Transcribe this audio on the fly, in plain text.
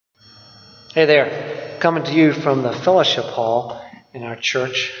Hey there, coming to you from the fellowship hall in our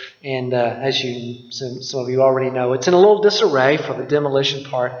church. And as some of you already know, it's in a little disarray for the demolition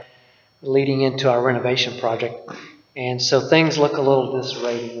part leading into our renovation project. And so things look a little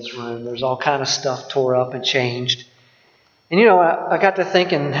disarrayed in this room. There's all kind of stuff tore up and changed. And I got to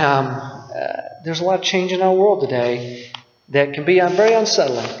thinking there's a lot of change in our world today that can be very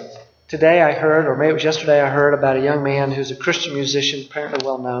unsettling. Today I heard, or maybe it was yesterday I heard about a young man who's a Christian musician, apparently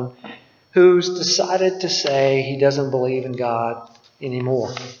well known, who's decided to say he doesn't believe in God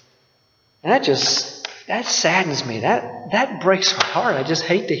anymore. And that saddens me. That breaks my heart. I just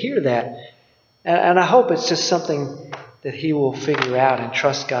hate to hear that. And I hope it's just something that he will figure out and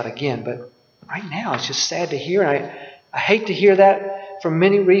trust God again. But right now it's just sad to hear. And I hate to hear that for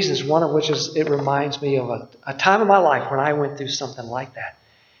many reasons, one of which is it reminds me of a time in my life when I went through something like that.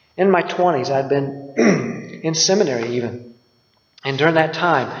 In my 20s, I'd been in seminary even. And during that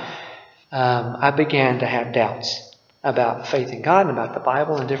time, I began to have doubts about faith in God and about the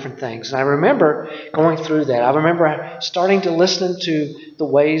Bible and different things. And I remember going through that. I remember starting to listen to the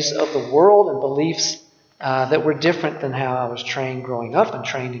ways of the world and beliefs that were different than how I was trained growing up and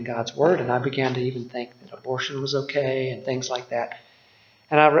trained in God's Word. And I began to even think that abortion was okay and things like that.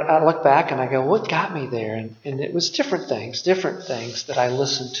 And I look back and I go, what got me there? And it was different things that I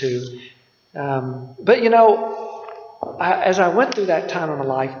listened to. As I went through that time in my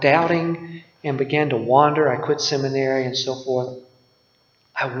life, doubting and began to wander, I quit seminary and so forth.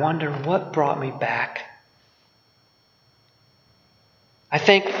 I wonder what brought me back. I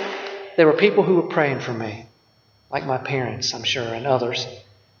think there were people who were praying for me, like my parents, I'm sure, and others,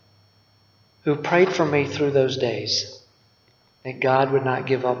 who prayed for me through those days, that God would not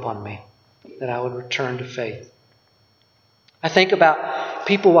give up on me, that I would return to faith. I think about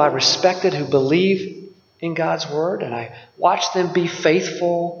people I respected who believe in God's Word, and I watched them be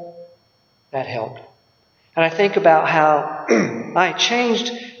faithful. That helped. And I think about how I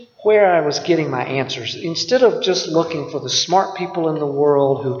changed where I was getting my answers. Instead of just looking for the smart people in the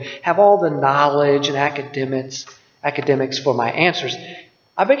world who have all the knowledge and academics for my answers,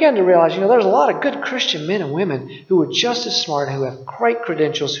 I began to realize, there's a lot of good Christian men and women who are just as smart, who have great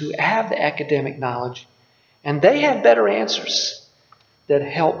credentials, who have the academic knowledge, and they have better answers that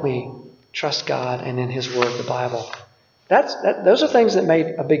help me trust God and in His Word, the Bible. Those are things that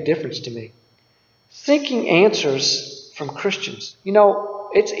made a big difference to me. Seeking answers from Christians.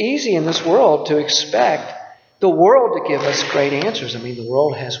 It's easy in this world to expect the world to give us great answers. The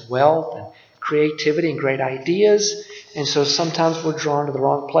world has wealth and creativity and great ideas, and so sometimes we're drawn to the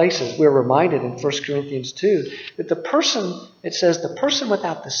wrong places. We're reminded in 1 Corinthians 2 that the person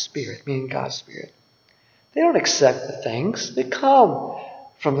without the Spirit, meaning God's Spirit, they don't accept the things that come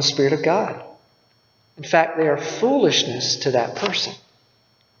from the Spirit of God. In fact, they are foolishness to that person.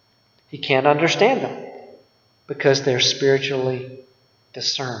 He can't understand them because they're spiritually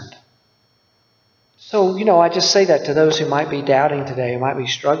discerned. So, I just say that to those who might be doubting today, who might be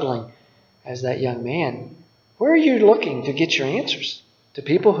struggling as that young man. Where are you looking to get your answers? To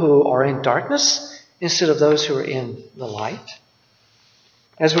people who are in darkness instead of those who are in the light?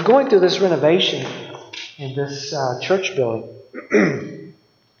 As we're going through this renovation in this church building,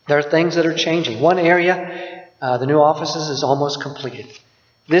 there are things that are changing. One area, the new offices, is almost completed.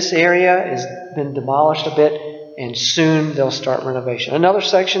 This area has been demolished a bit, and soon they'll start renovation. Another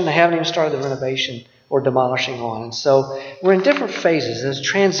section, they haven't even started the renovation or demolishing on. And so we're in different phases. There's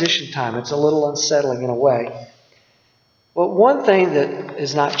transition time. It's a little unsettling in a way. But one thing that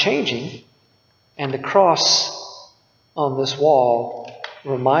is not changing, and the cross on this wall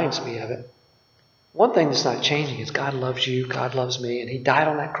reminds me of it, one thing that's not changing is God loves you, God loves me, and He died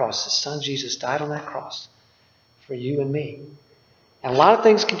on that cross. His Son Jesus died on that cross for you and me. And a lot of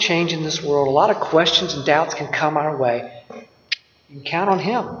things can change in this world. A lot of questions and doubts can come our way. You can count on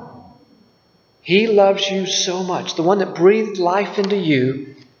Him. He loves you so much. The one that breathed life into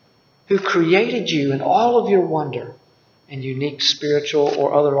you, who created you in all of your wonder and unique spiritual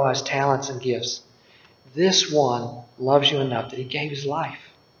or otherwise talents and gifts. This one loves you enough that He gave His life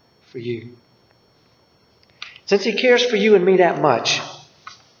for you. Since He cares for you and me that much,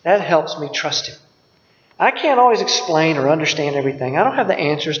 that helps me trust Him. I can't always explain or understand everything. I don't have the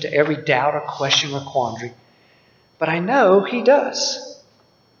answers to every doubt or question or quandary. But I know He does.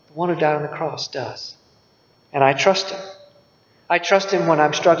 The one who died on the cross does. And I trust Him. I trust Him when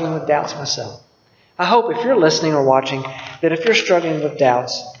I'm struggling with doubts myself. I hope if you're listening or watching, that if you're struggling with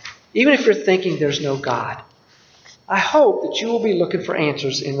doubts, even if you're thinking there's no God, I hope that you will be looking for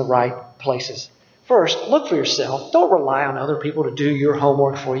answers in the right places. First, look for yourself. Don't rely on other people to do your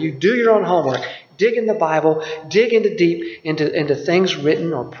homework for you. Do your own homework. Dig in the Bible. Dig into deep into things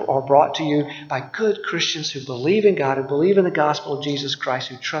written or brought to you by good Christians who believe in God, who believe in the gospel of Jesus Christ,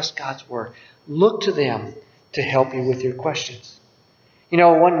 who trust God's word. Look to them to help you with your questions. You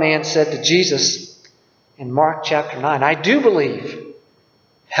know, one man said to Jesus in Mark chapter 9, I do believe.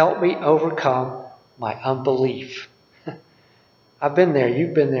 Help me overcome my unbelief. I've been there.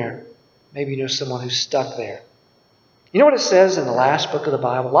 You've been there. Maybe you know someone who's stuck there. You know what it says in the last book of the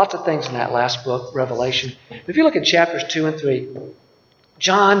Bible? Lots of things in that last book, Revelation. If you look at chapters 2 and 3,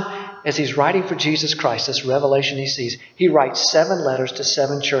 John, as he's writing for Jesus Christ, this revelation he sees, he writes 7 letters to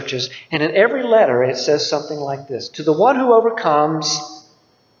 7 churches. And in every letter it says something like this. To the one who overcomes,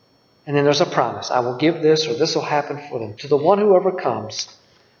 and then there's a promise. I will give this or this will happen for them. To the one who overcomes,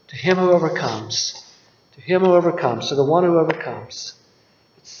 to him who overcomes, to him who overcomes, to the one who overcomes.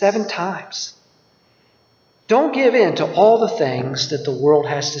 It's 7 times. Don't give in to all the things that the world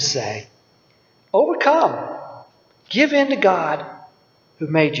has to say. Overcome. Give in to God who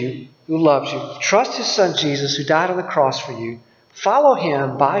made you, who loves you. Trust His Son Jesus who died on the cross for you. Follow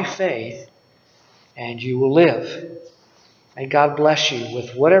Him by faith and you will live. May God bless you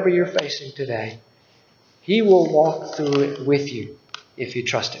with whatever you're facing today. He will walk through it with you if you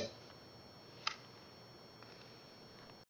trust Him.